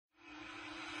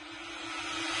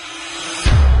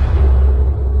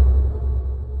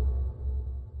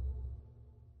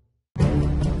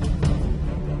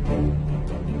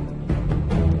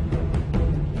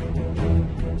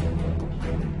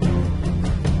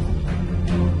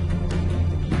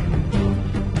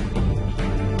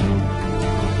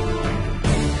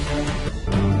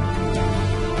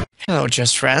Hello,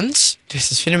 chess friends.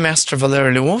 This is Film Master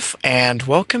Valeri Lilov, and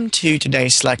welcome to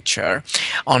today's lecture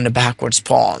on the backwards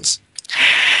pawns.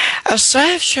 As I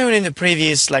have shown in the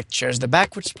previous lectures, the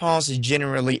backwards pawns is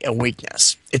generally a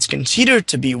weakness. It's considered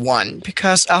to be one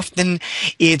because often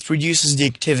it reduces the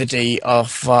activity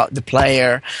of the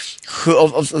player,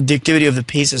 of the activity of the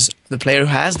pieces, the player who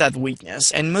has that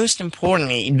weakness, and most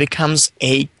importantly, it becomes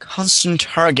a constant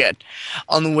target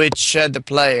on which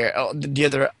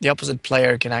the opposite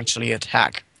player can actually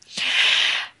attack.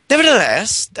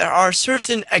 Nevertheless, there are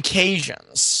certain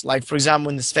occasions, like for example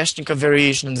in the Sveshnikov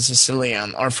variation of the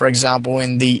Sicilian, or for example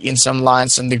in some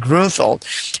lines in the Grunthal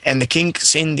and the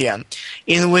King's Indian,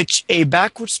 in which a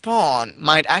backwards pawn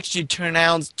might actually turn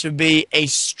out to be a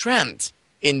strength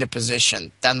in the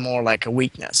position than more like a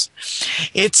weakness.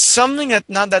 It's something that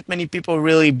not that many people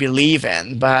really believe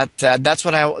in, but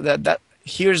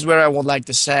here's where I would like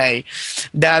to say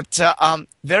that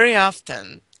very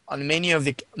often, on many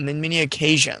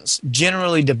occasions,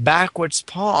 generally the backwards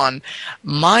pawn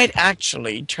might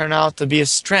actually turn out to be a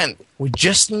strength. We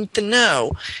just need to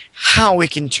know how we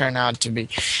can turn out to be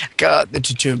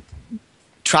to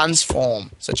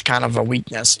transform such kind of a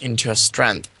weakness into a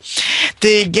strength.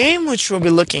 The game which we'll be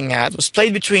looking at was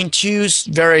played between two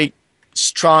very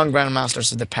strong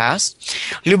grandmasters of the past.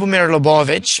 Ljubomir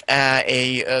Lobovic,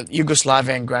 a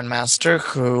Yugoslavian grandmaster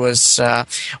who was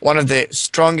one of the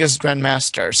strongest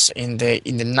grandmasters in the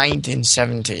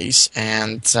 1970s,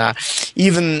 and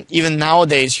even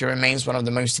nowadays he remains one of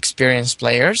the most experienced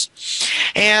players.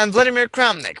 And Vladimir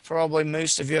Kramnik, probably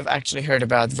most of you have actually heard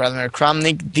about Vladimir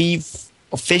Kramnik, the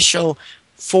official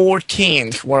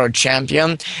 14th world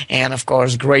champion, and of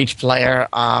course great player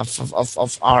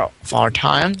of our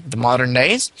time, the modern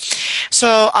days.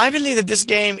 So I believe that this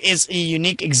game is a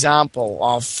unique example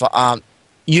of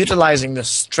utilizing the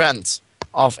strengths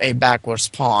of a backwards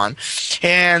pawn,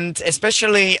 and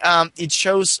especially it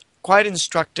shows quite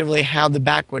instructively how the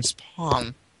backwards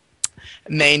pawn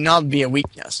may not be a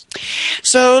weakness.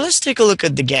 So let's take a look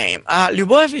at the game.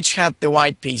 Ljubovic had the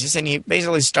white pieces, and he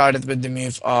basically started with the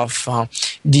move of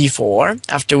d4,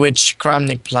 after which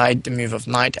Kramnik played the move of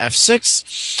knight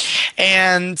f6,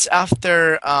 and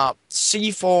after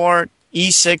c4,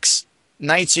 e6,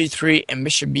 knight c3, and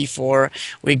bishop b4,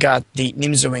 we got the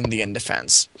Nimzo-Indian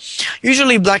defense.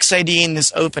 Usually black's idea in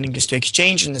this opening is to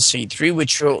exchange in the c3,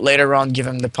 which will later on give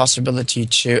him the possibility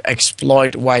to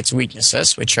exploit white's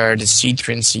weaknesses, which are the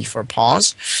c3 and c4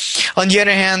 pawns. On the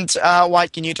other hand,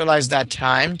 white can utilize that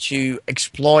time to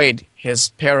exploit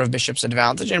his pair of bishops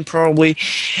advantage and probably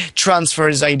transfer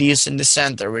his ideas in the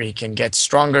center, where he can get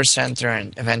stronger center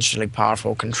and eventually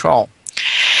powerful control.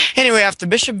 Anyway, after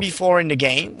bishop b4 in the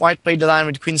game, white played the line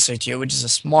with queen c2, which is a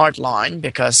smart line,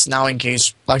 because now in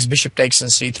case black's bishop takes on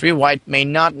c3, white may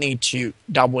not need to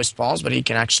double his pawns, but he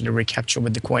can actually recapture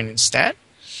with the queen instead.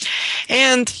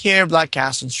 And here black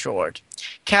castles short,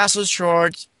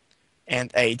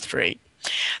 and a3.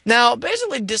 Now,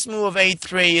 basically this move of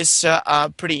a3 is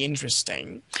pretty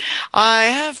interesting. I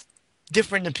have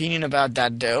different opinion about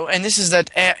that though, and this is that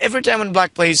every time when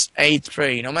black plays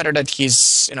a3, no matter that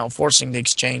he's forcing the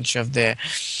exchange of the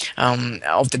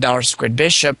dour squared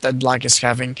bishop that black is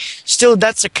having, still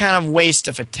that's a kind of waste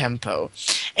of a tempo.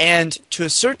 And to a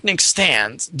certain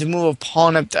extent, the move of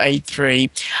pawn up to a3,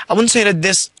 I wouldn't say that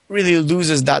this really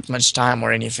loses that much time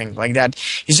or anything like that.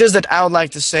 It's just that I would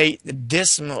like to say that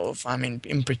this move, I mean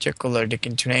in particular the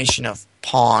continuation of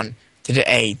pawn to the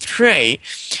a3,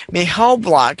 may help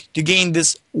black to gain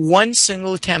this one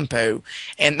single tempo,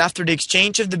 and after the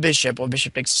exchange of the bishop, or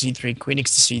bishop takes to c3, queen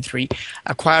takes to c3,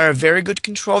 acquire a very good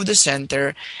control of the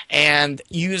center and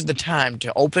use the time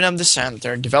to open up the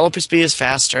center, develop his pieces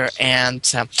faster, and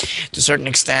to a certain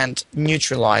extent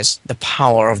neutralize the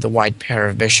power of the white pair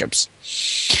of bishops.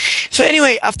 So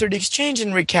anyway, after the exchange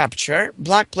and recapture,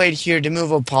 black played here the move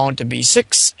of pawn to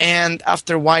b6, and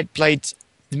after white played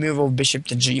the move of bishop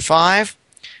to g5,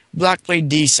 black played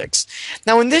d6.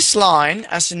 Now in this line,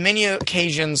 as in many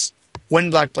occasions when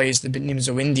black plays the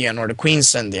Nimzo-Indian or the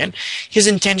Queen's Indian, his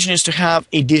intention is to have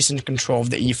a decent control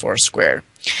of the e4 square.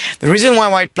 The reason why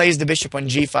white plays the bishop on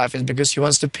g5 is because he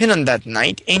wants to pin on that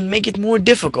knight and make it more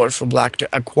difficult for black to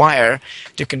acquire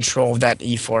the control of that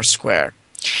e4 square.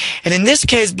 And in this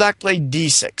case, black played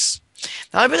d6.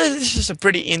 Now I believe this is a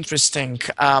pretty interesting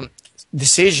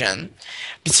decision,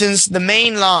 since the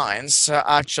main lines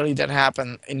actually that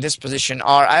happen in this position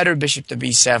are either bishop to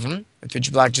b7, with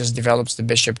which black just develops the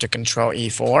bishop to control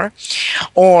e4,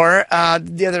 or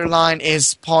the other line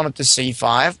is pawn up to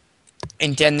c5,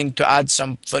 intending to add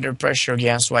some further pressure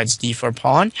against white's d4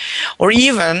 pawn, or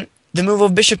even the move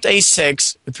of bishop to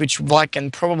a6, with which black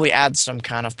can probably add some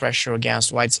kind of pressure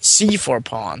against white's c4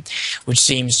 pawn, which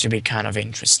seems to be kind of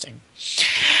interesting.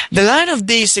 The line of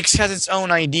d6 has its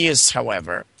own ideas,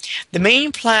 however. The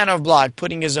main plan of black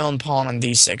putting his own pawn on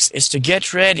d6 is to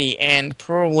get ready and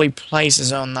probably place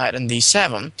his own knight on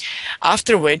d7,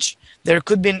 after which there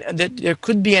could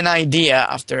be an idea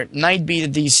after knight b to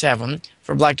d7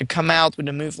 for black to come out with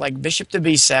a move like bishop to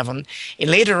b7, and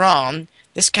later on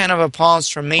this kind of a pawn's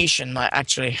formation might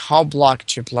actually help black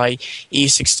to play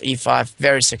e6 to e5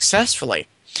 very successfully.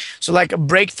 So like a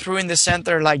breakthrough in the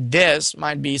center like this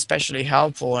might be especially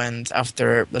helpful, and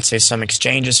after, let's say, some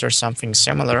exchanges or something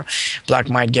similar, black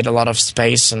might get a lot of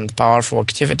space and powerful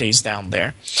activities down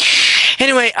there.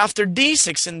 Anyway, after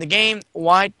d6 in the game,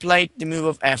 white played the move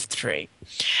of f3.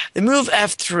 The move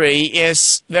f3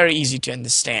 is very easy to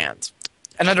understand.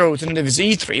 Another alternative is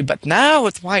e3, but now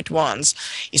what white wants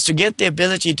is to get the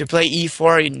ability to play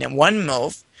e4 in one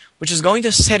move, which is going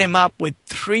to set him up with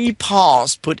 3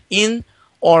 pawns put in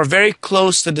or very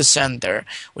close to the center,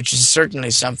 which is certainly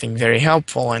something very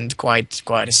helpful and quite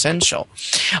essential.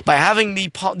 By having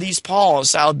these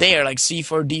pawns out there like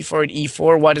c4, d4, and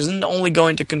e4, white isn't only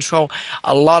going to control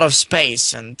a lot of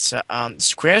space and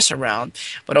squares around,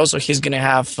 but also he's going to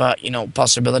have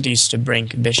possibilities to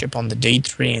bring bishop on the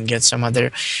d3 and get some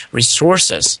other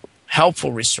resources,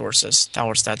 helpful resources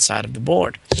towards that side of the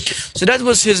board. So that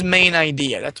was his main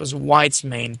idea. That was white's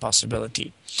main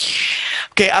possibility.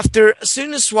 Okay, as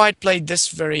soon as white played this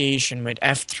variation with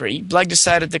f3, black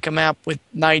decided to come up with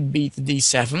knight b to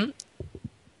d7,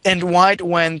 and white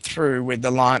went through with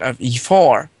the line of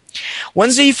e4.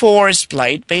 Once e4 is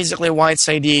played, basically white's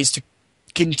idea is to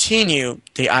continue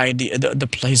the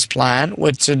play's plan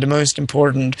with the most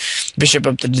important bishop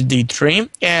up to the d3,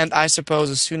 and I suppose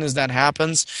as soon as that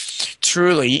happens,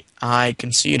 truly I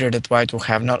consider that white will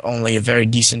have not only a very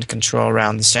decent control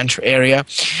around the center area,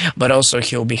 but also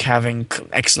he'll be having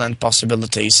excellent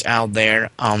possibilities out there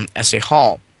as a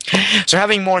whole. So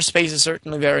having more space is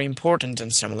certainly very important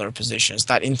in similar positions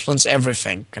that influence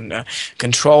everything,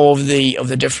 control of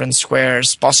the different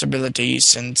squares,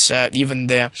 possibilities, and even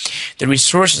the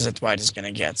resources that white is going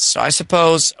to get. So I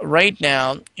suppose right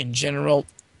now, in general,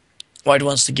 white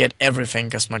wants to get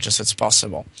everything as much as it's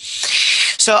possible.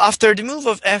 So after the move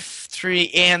of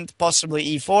f3 and possibly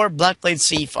e4, black played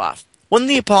c5. When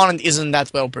the opponent isn't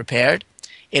that well prepared,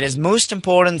 it is most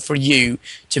important for you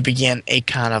to begin a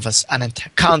kind of a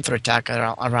counterattack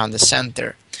around the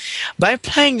center. By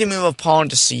playing the move of pawn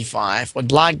to c5, what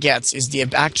black gets is the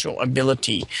actual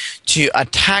ability to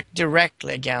attack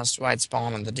directly against white's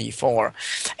pawn on the d4,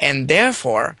 and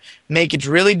therefore make it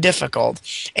really difficult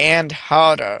and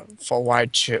harder for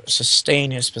white to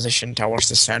sustain his position towards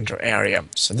the center area.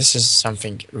 So this is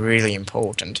something really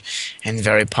important and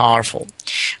very powerful.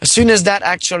 As soon as that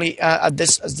actually, as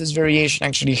this variation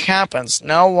actually happens,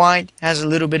 now white has a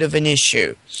little bit of an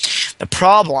issue. The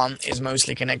problem is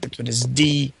mostly connected with his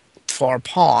d4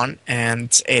 pawn,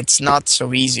 and it's not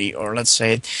so easy, or let's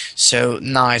say so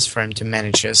nice for him to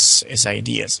manage his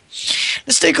ideas.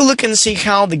 Let's take a look and see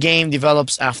how the game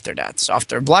develops after that. So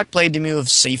after black played the move of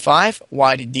c5,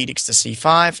 white did d6 to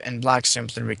c5, and black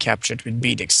simply recaptured with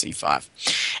b6 c5.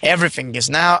 Everything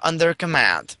is now under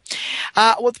command.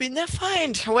 What we now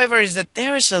find, however, is that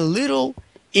there is a little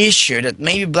issue that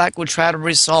maybe black will try to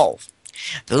resolve.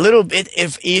 The little bit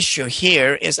of issue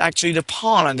here is actually the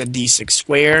pawn on the d6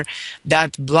 square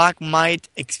that black might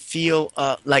feel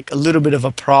like a little bit of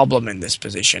a problem in this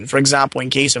position. For example, in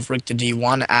case of rook to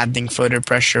d1, adding further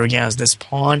pressure against this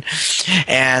pawn,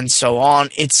 and so on,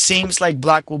 it seems like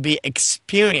black will be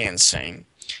experiencing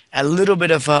a little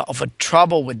bit of a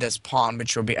trouble with this pawn,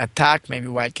 which will be attacked. Maybe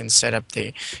white can set up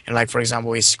the, like for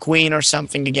example, his queen or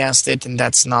something against it, and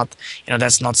that's not,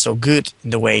 that's not so good in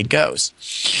the way it goes.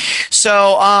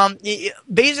 So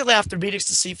basically, after b6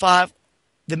 to c5,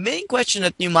 the main question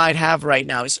that you might have right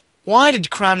now is, why did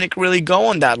Kramnik really go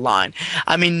on that line?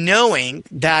 I mean, knowing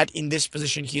that in this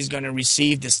position he's going to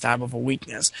receive this type of a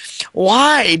weakness,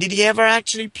 why did he ever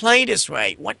actually play this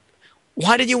way?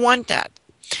 Why did you want that?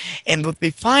 And what we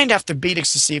find after b6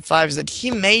 to c5 is that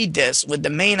he made this with the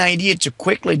main idea to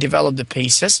quickly develop the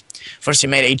pieces. First he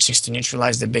made h6 to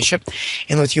neutralize the bishop,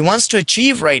 and what he wants to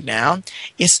achieve right now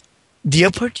is the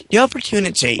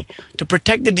opportunity to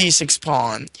protect the d6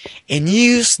 pawn and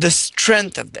use the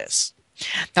strength of this.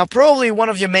 Now, probably one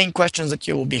of your main questions that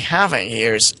you will be having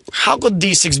here is, how could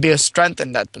d6 be a strength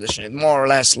in that position? It more or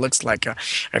less looks like a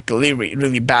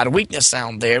really bad weakness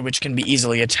down there, which can be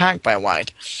easily attacked by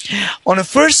white. On the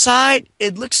first sight,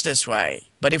 it looks this way.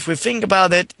 But if we think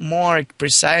about it more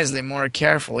precisely, more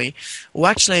carefully, we'll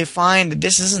actually find that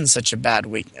this isn't such a bad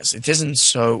weakness. It isn't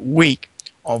so weak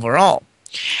overall.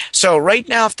 So right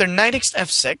now, after knight takes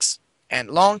f6 and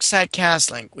long side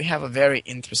castling, we have a very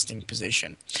interesting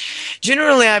position.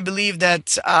 Generally, I believe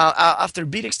that after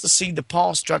b takes to c, the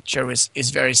pawn structure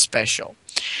is very special.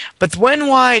 But when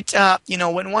white,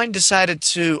 when white decided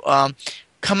to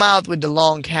come out with the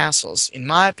long castles, in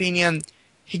my opinion,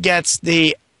 he gets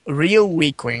the real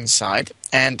weak queen side,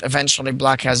 and eventually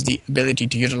black has the ability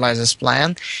to utilize this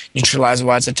plan, neutralize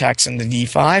white's attacks on the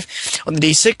d5, on the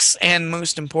d6, and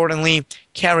most importantly,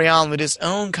 carry on with his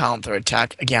own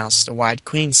counterattack against the white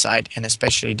queen side, and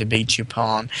especially the b2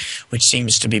 pawn, which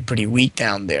seems to be pretty weak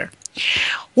down there.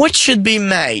 What should be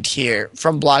made here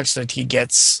from black so that he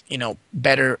gets,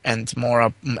 better and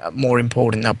more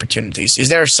important opportunities? Is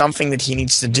there something that he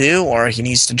needs to do or he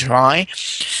needs to try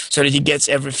so that he gets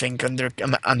everything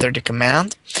under the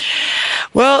command?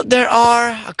 Well, there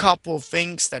are a couple of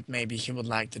things that maybe he would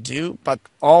like to do, but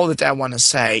all that I want to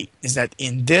say is that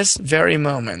in this very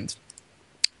moment,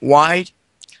 white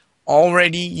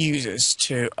already uses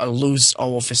to lose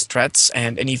all of his threats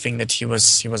and anything that he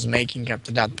was making up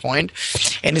to that point.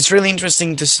 And it's really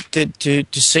interesting to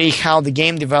see how the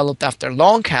game developed after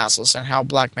long castles and how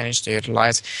black managed to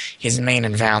utilize his main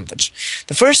advantage.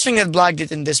 The first thing that black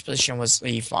did in this position was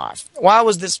e5. Why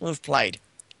was this move played?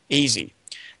 Easy.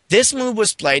 This move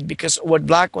was played because what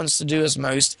black wants to do as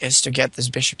most is to get this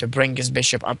bishop, to bring his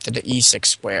bishop up to the e6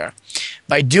 square.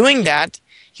 By doing that,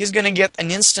 he's going to get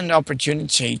an instant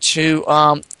opportunity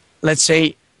to, let's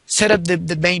say, set up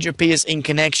the major piece in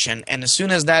connection. And as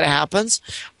soon as that happens,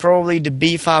 probably the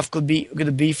b5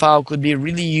 could be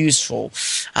really useful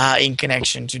in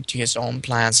connection to his own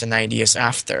plans and ideas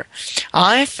after.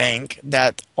 I think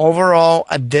that overall,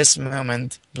 at this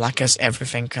moment, black has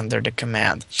everything under the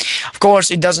command. Of course,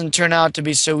 it doesn't turn out to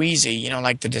be so easy,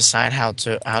 like to decide how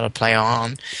to play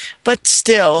on. But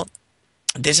still,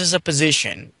 this is a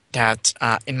position that,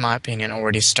 in my opinion,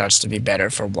 already starts to be better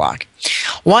for black.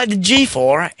 White did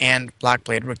g4, and black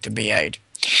played rook to b8.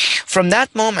 From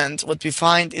that moment, what we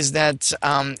find is that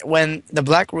when the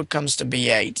black rook comes to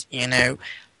b8,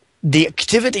 the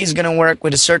activity is going to work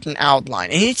with a certain outline.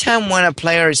 Anytime when a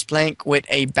player is playing with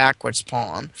a backwards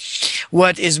pawn,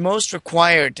 what is most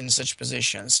required in such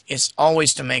positions is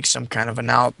always to make some kind of an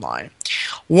outline.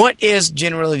 What is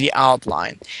generally the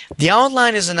outline? The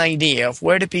outline is an idea of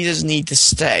where the pieces need to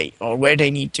stay or where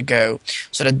they need to go,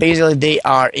 so that basically they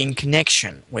are in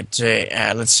connection with,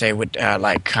 let's say, with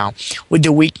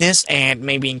the weakness and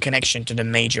maybe in connection to the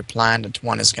major plan that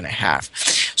one is going to have.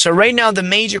 So right now, the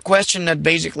major question that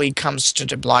basically comes to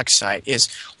the black side is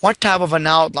what type of an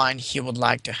outline he would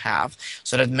like to have,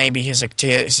 so that maybe his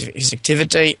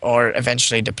activity or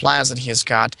eventually the plans that he has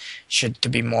got should to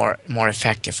be more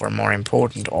effective or more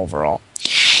important overall.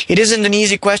 It isn't an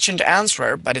easy question to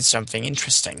answer, but it's something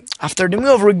interesting. After the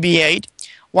move rook b8,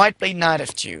 white played knight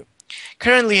f2.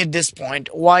 Currently at this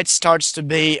point, white starts to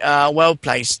be well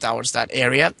placed towards that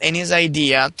area, and his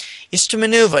idea is to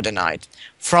maneuver the knight.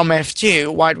 From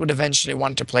f2, white would eventually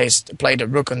want to play the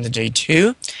rook on the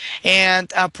d2,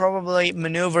 and probably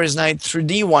maneuver his knight through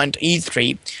d1 to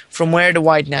e3, from where the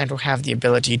white knight will have the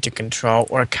ability to control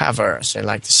or cover, as I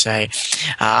like to say,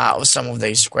 some of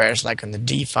these squares, like on the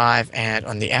d5 and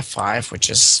on the f5, which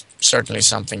is certainly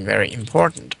something very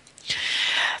important.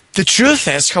 The truth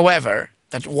is, however,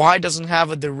 that white doesn't have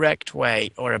a direct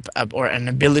way or an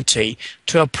ability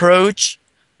to approach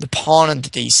the pawn on the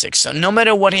d6. So no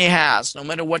matter what he has, no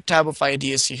matter what type of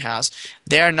ideas he has,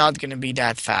 they're not going to be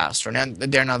that fast, or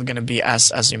they're not going to be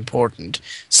as important,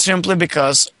 simply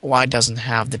because white doesn't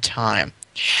have the time.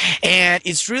 And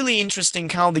it's really interesting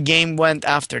how the game went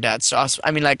after that. So, as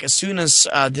soon as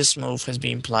this move has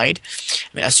been played,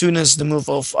 as soon as the move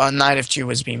of knight f2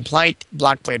 was being played,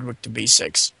 black played rook to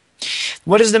b6.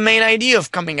 What is the main idea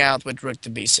of coming out with rook to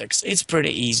b6? It's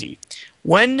pretty easy.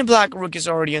 When the black rook is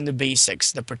already on the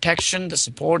b6, the protection, the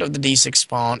support of the d6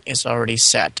 pawn is already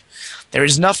set. There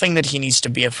is nothing that he needs to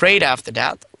be afraid after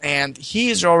that, and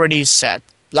he is already set.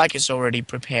 Black is already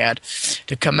prepared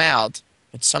to come out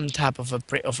with some type of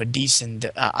a decent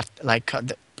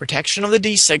the protection of the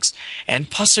d6 and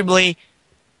possibly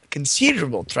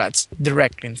considerable threats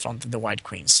directly in front of the white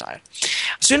queen side.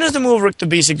 As soon as the move rook to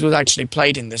b6 was actually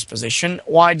played in this position,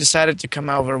 white decided to come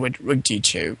over with rook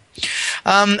d2.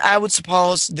 I would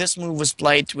suppose this move was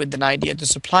played with an idea to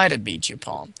supply the b2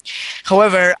 pawn.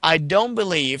 However, I don't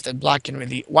believe that white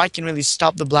can really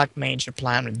stop the black major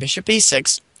plan with bishop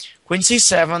e6, queen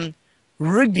c7,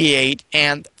 rook b8,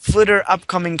 and further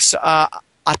upcoming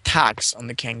attacks on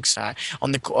the king side,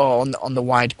 on the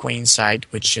white queen side,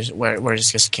 which is where is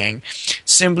his king,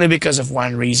 simply because of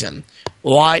one reason: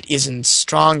 white isn't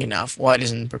strong enough, white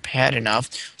isn't prepared enough,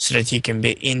 so that he can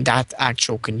be in that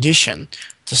actual condition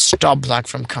to stop black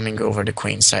from coming over the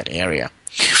queen side area.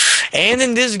 And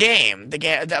in this game,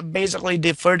 basically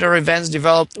the further events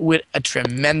developed with a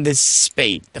tremendous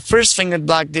speed. The first thing that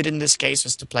black did in this case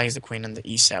was to place the queen on the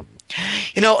e7.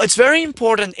 You know, it's very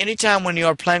important anytime when you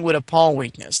are playing with a pawn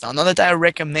weakness. Now, not that I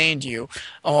recommend you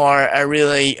or I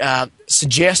really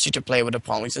suggest you to play with a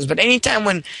pawn weakness, but anytime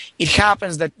when it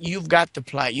happens that you have got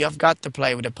to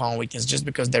play with a pawn weakness just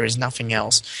because there is nothing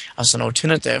else as an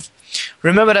alternative,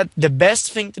 remember that the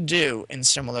best thing to do in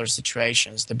similar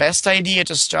situations, the best idea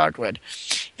to start with,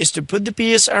 is to put the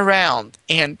piece around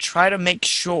and try to make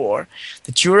sure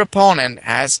that your opponent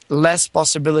has less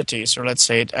possibilities, or let's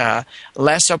say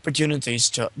less opportunities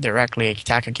to directly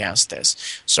attack against this.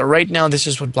 So right now this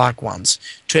is what black wants,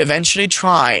 to eventually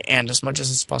try and as much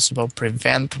as it's possible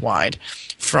prevent white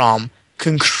from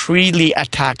concretely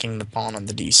attacking the pawn on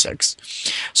the d6.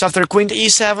 So after queen to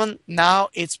e7, now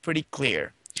it's pretty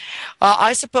clear.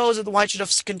 I suppose that white should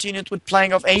have continued with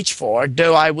playing of h4,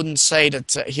 though I wouldn't say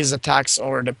that his attacks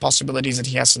or the possibilities that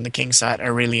he has on the king side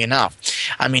are really enough.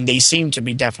 I mean, they seem to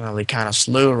be definitely kind of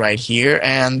slow right here,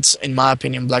 and in my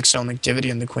opinion, black's own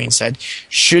activity on the queen side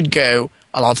should go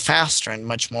a lot faster and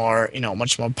much more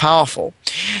powerful.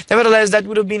 Nevertheless, that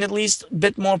would have been at least a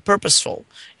bit more purposeful.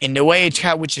 In the way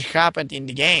which it happened in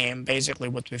the game, basically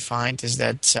what we find is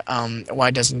that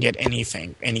white doesn't get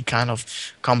anything, any kind of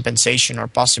compensation or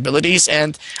possibilities,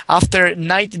 and after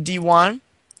knight d1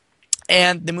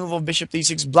 and the move of bishop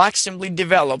d6, black simply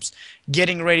develops,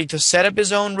 getting ready to set up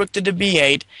his own rook to the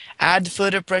b8, add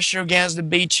further pressure against the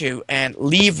b2, and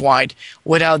leave white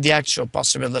without the actual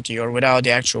possibility or without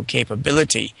the actual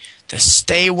capability to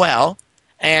stay well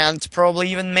and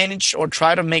probably even manage or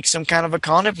try to make some kind of a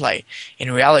counterplay.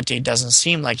 In reality, it doesn't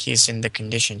seem like he's in the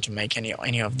condition to make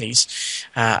any of these,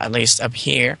 at least up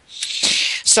here.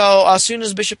 So as soon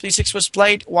as bishop d6 was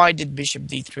played, white did bishop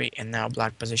d3, and now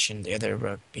black positioned the other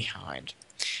rook behind.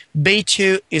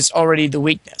 b2 is already the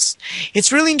weakness.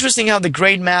 It's really interesting how the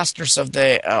great masters of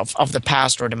the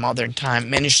past or the modern time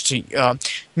managed to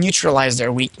neutralize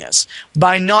their weakness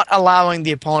by not allowing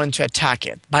the opponent to attack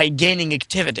it, by gaining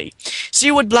activity.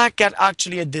 See what black got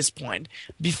actually at this point.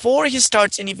 Before he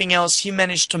starts anything else, he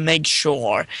managed to make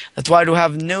sure that white will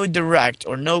have no direct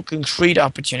or no concrete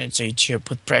opportunity to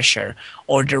put pressure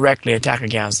or directly attack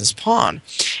against this pawn.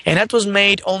 And that was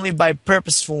made only by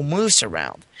purposeful moves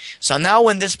around. So now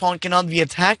when this pawn cannot be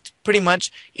attacked, pretty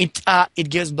much it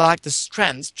gives black the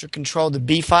strength to control the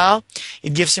b file.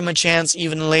 It gives him a chance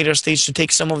even in later stage to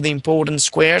take some of the important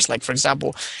squares. Like for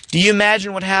example, do you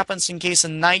imagine what happens in case a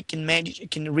knight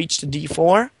can reach the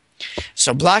d4?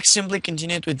 So black simply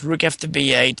continued with rook f to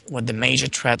b8 with the major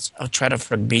threat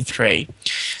of rook b3.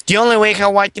 The only way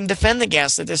how white can defend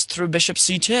against it is through bishop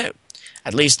c2.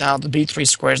 At least now the b3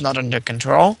 square is not under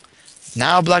control.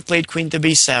 Now black played queen to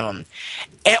b7.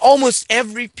 Almost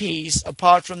every piece,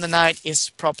 apart from the knight, is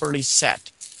properly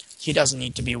set. He doesn't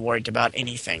need to be worried about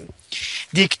anything.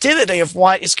 The activity of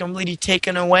white is completely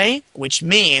taken away, which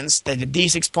means that the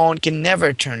d6 pawn can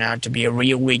never turn out to be a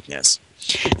real weakness.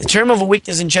 The term of a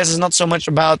weakness in chess is not so much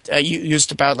about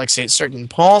used about, like say, certain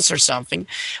pawns or something,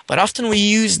 but often we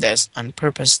use this on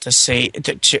purpose to say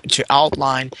to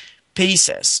outline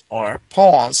pieces or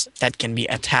pawns that can be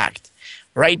attacked.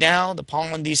 Right now, the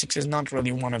pawn on d6 is not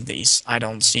really one of these. I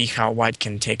don't see how white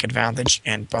can take advantage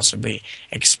and possibly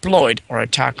exploit or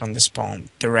attack on this pawn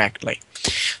directly.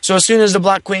 So as soon as the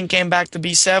black queen came back to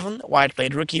b7, white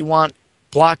played rook e1,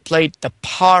 black played the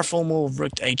powerful move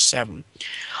rook to h7.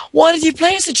 Why did he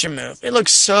play such a move? It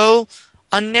looks so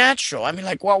unnatural. I mean,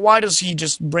 like, why does he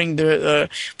just bring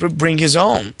his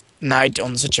own knight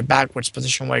on such a backwards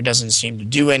position where it doesn't seem to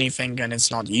do anything and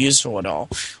it's not useful at all?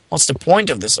 What's the point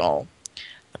of this all?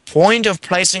 The point of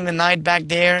placing the knight back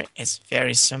there is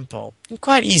very simple and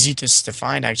quite easy to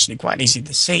find, actually quite easy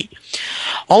to see.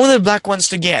 All that black wants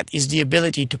to get is the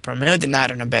ability to promote the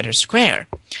knight on a better square.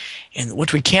 And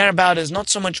what we care about is not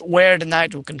so much where the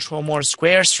knight will control more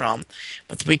squares from,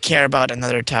 but we care about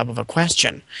another type of a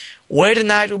question: where the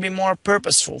knight will be more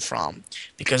purposeful from,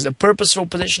 because the purposeful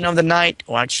position of the knight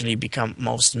will actually become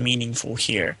most meaningful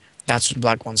here That's what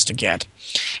black wants to get.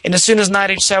 And as soon as knight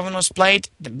h7 was played,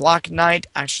 the black knight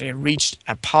actually reached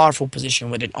a powerful position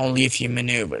within only a few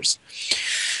maneuvers.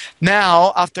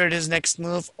 Now, after this next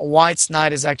move, white's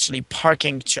knight is actually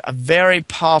parking to a very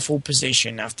powerful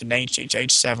position after knight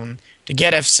h7 to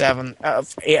get f7,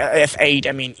 f8,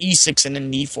 I mean e6 and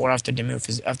then d4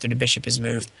 after the bishop is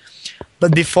moved.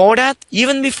 But before that,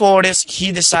 even before this,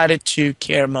 he decided to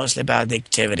care mostly about the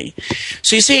activity.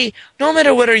 So you see, no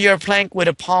matter whether you're playing with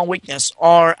a pawn weakness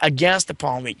or against the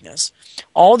pawn weakness,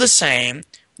 all the same,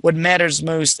 what matters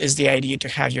most is the idea to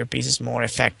have your pieces more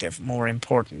effective, more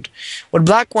important. What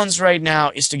black wants right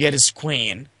now is to get his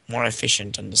queen more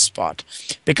efficient on the spot,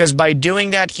 because by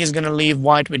doing that he's going to leave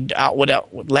white with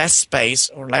less space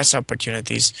or less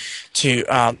opportunities to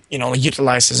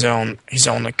utilize his own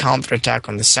counterattack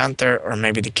on the center or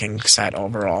maybe the king side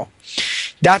overall.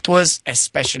 That was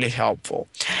especially helpful.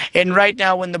 And right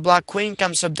now when the black queen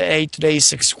comes up to the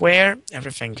a6 square,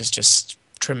 everything is just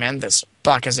tremendous.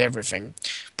 Black has everything: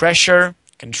 pressure,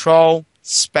 control,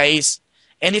 space.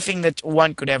 Anything that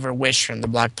one could ever wish from the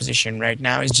black position right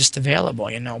now is just available.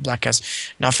 Black has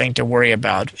nothing to worry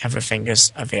about. Everything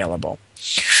is available.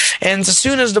 And as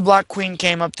soon as the black queen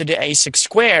came up to the a6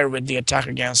 square with the attack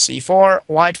against c4,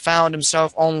 white found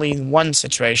himself only in one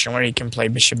situation where he can play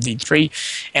bishop d3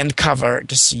 and cover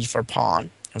the c4 pawn.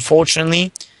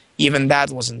 Unfortunately, even that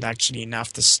wasn't actually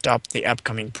enough to stop the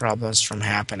upcoming problems from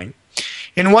happening.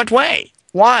 In what way?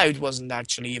 Why it wasn't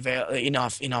actually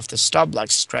enough to stop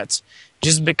black's threats?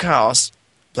 Just because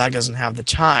black doesn't have the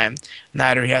time,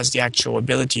 neither he has the actual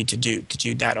ability to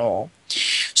do that all.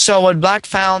 So what black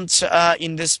found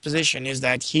in this position is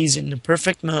that he's in the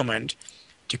perfect moment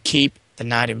to keep the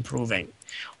knight improving.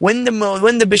 When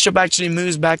the bishop actually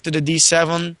moves back to the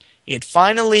d7, it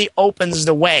finally opens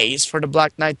the ways for the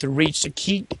black knight to reach the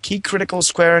key critical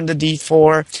square in the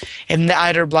d4, and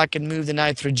either black can move the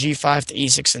knight through g5 to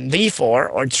e6 and d4,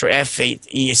 or through f8,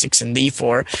 e6 and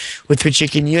d4, with which he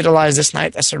can utilize this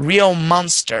knight as a real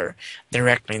monster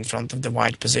directly in front of the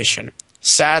white position.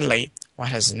 Sadly, white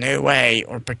has no way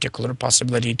or particular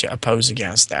possibility to oppose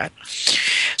against that.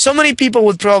 So many people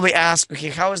would probably ask, okay,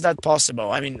 how is that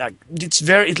possible? I mean,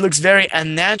 it looks very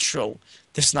unnatural,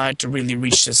 this knight to really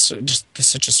reach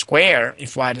such a square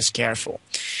if white is careful.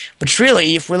 But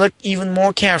really, if we look even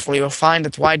more carefully, we'll find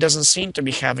that white doesn't seem to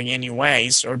be having any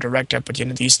ways or direct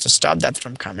opportunities to stop that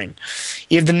from coming.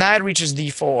 If the knight reaches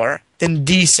d4, then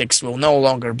d6 will no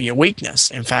longer be a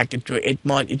weakness. In fact, it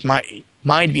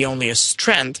might be only a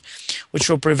strength, which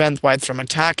will prevent white from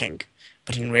attacking.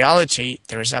 But in reality,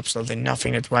 there is absolutely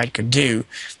nothing that white could do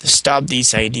to stop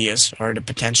these ideas or the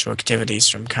potential activities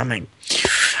from coming.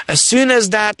 As soon as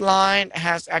that line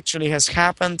has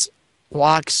happened,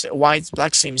 black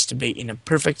seems to be in a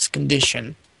perfect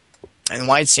condition, and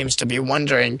white seems to be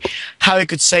wondering how he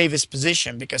could save his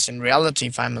position, because in reality,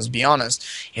 if I must be honest,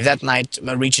 if that knight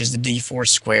reaches the d4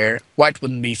 square, white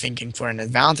wouldn't be thinking for an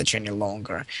advantage any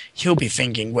longer. He'll be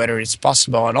thinking whether it's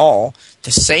possible at all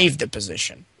to save the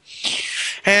position.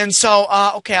 And so,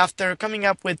 after coming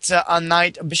up with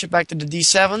a bishop back to the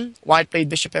d7, white played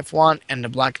bishop f1, and the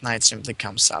black knight simply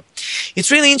comes up. It's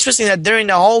really interesting that during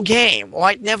the whole game,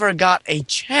 white never got a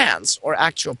chance or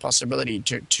actual possibility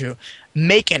to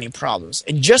make any problems.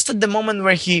 And just at the moment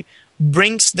where he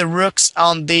brings the rooks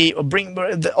on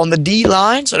the D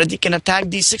line so that he can attack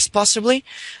d6 possibly,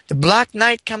 the black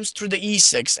knight comes through the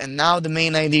e6, and now the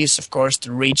main idea is, of course,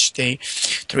 to reach the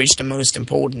most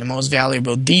important, the most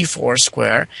valuable d4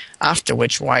 square, after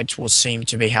which white will seem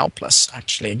to be helpless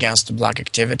actually against the black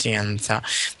activity, and the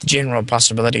general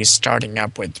possibility is starting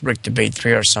up with rook to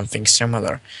b3 or something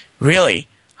similar. Really,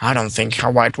 I don't think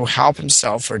how white will help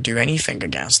himself or do anything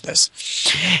against this.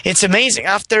 It's amazing.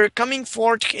 After coming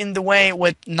forth in the way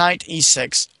with knight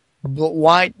e6,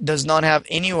 white does not have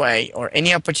any way or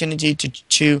any opportunity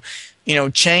to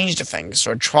change the things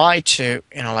or try to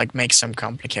make some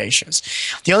complications.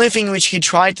 The only thing which he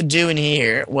tried to do in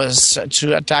here was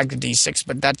to attack the d6,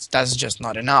 but that's just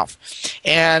not enough.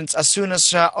 And as soon as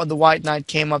the white knight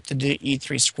came up to the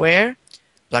e3 square,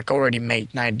 black already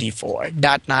made knight d4.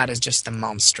 That knight is just a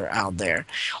monster out there.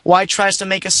 White tries to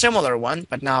make a similar one,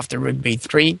 but now after rook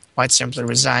b3, white simply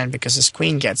resigns because his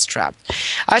queen gets trapped.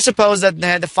 I suppose that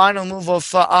the final move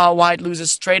of white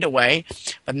loses straight away,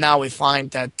 but now we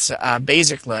find that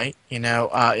basically,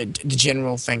 the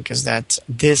general thing is that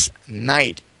this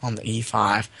knight on the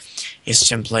e5 is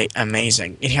simply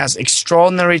amazing. It has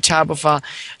extraordinary type of an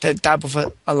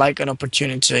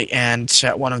opportunity, and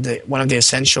one of the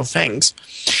essential things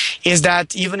is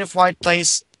that even if white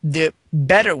plays the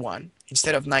better one,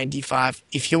 instead of knight d5.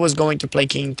 If he was going to play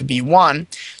king to b1,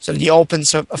 so that he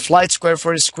opens up a flight square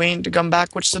for his queen to come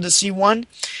backwards to the c1,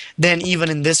 then even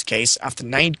in this case, after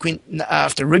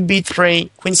rook b3,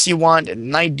 queen c1, and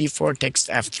knight d4 takes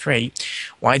f3,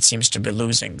 white seems to be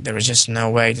losing. There is just no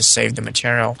way to save the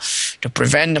material, to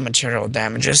prevent the material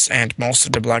damages, and most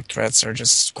of the black threats are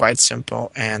just quite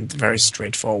simple and very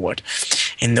straightforward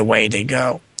in the way they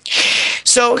go.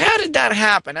 So how did that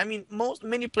happen? I mean,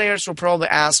 many players will probably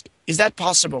ask, is that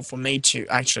possible for me to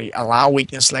actually allow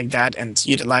weakness like that and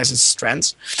utilize its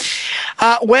strengths?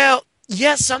 Well,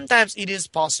 yes, sometimes it is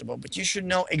possible, but you should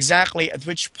know exactly at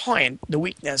which point the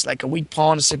weakness, like a weak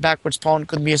pawn, say backwards pawn,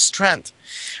 could be a strength.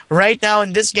 Right now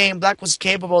in this game, black was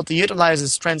capable to utilize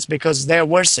its strengths because there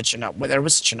was such an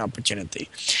opportunity.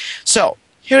 So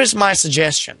here's my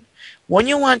suggestion. When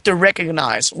you want to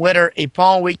recognize whether a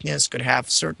pawn weakness could have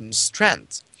certain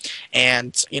strengths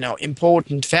and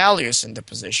important values in the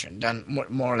position, then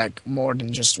more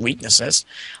than just weaknesses,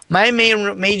 my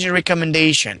major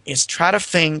recommendation is try to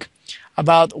think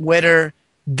about whether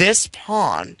this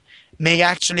pawn may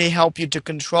actually help you to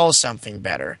control something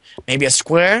better. Maybe a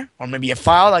square, or maybe a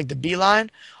file like the B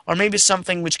line, or maybe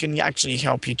something which can actually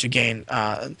help you to gain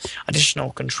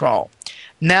additional control.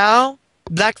 Now,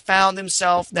 black found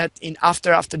himself that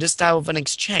after this type of an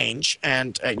exchange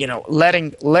and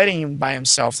letting him by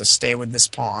himself to stay with this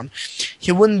pawn,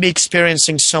 he wouldn't be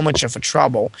experiencing so much of a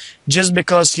trouble just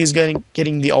because he's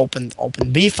getting the open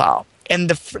B file. And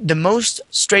the most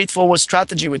straightforward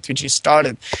strategy with which he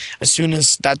started as soon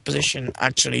as that position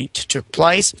actually took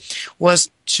place was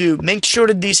to make sure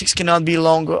that d6 cannot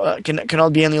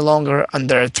be any longer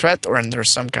under a threat or under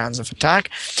some kinds of attack.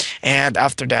 And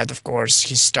after that, of course,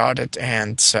 he started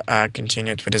and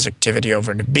continued with his activity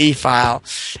over the b file,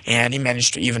 and he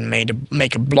managed to even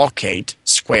make a blockade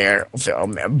square of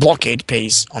the blockade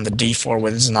piece on the d4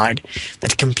 with his knight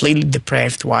that completely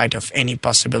deprived white of any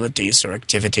possibilities or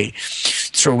activity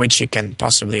through which he can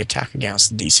possibly attack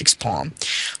against the d6 pawn.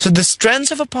 So the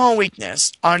strengths of a pawn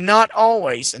weakness are not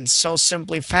always and so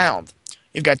simply found.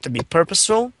 You've got to be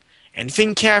purposeful and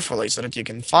think carefully so that you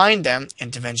can find them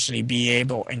and eventually be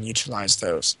able and utilize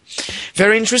those.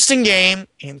 Very interesting game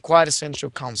and quite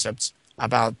essential concepts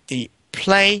about the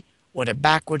play with a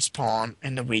backwards pawn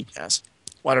and the weakness.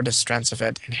 What are the strengths of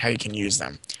it and how you can use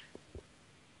them.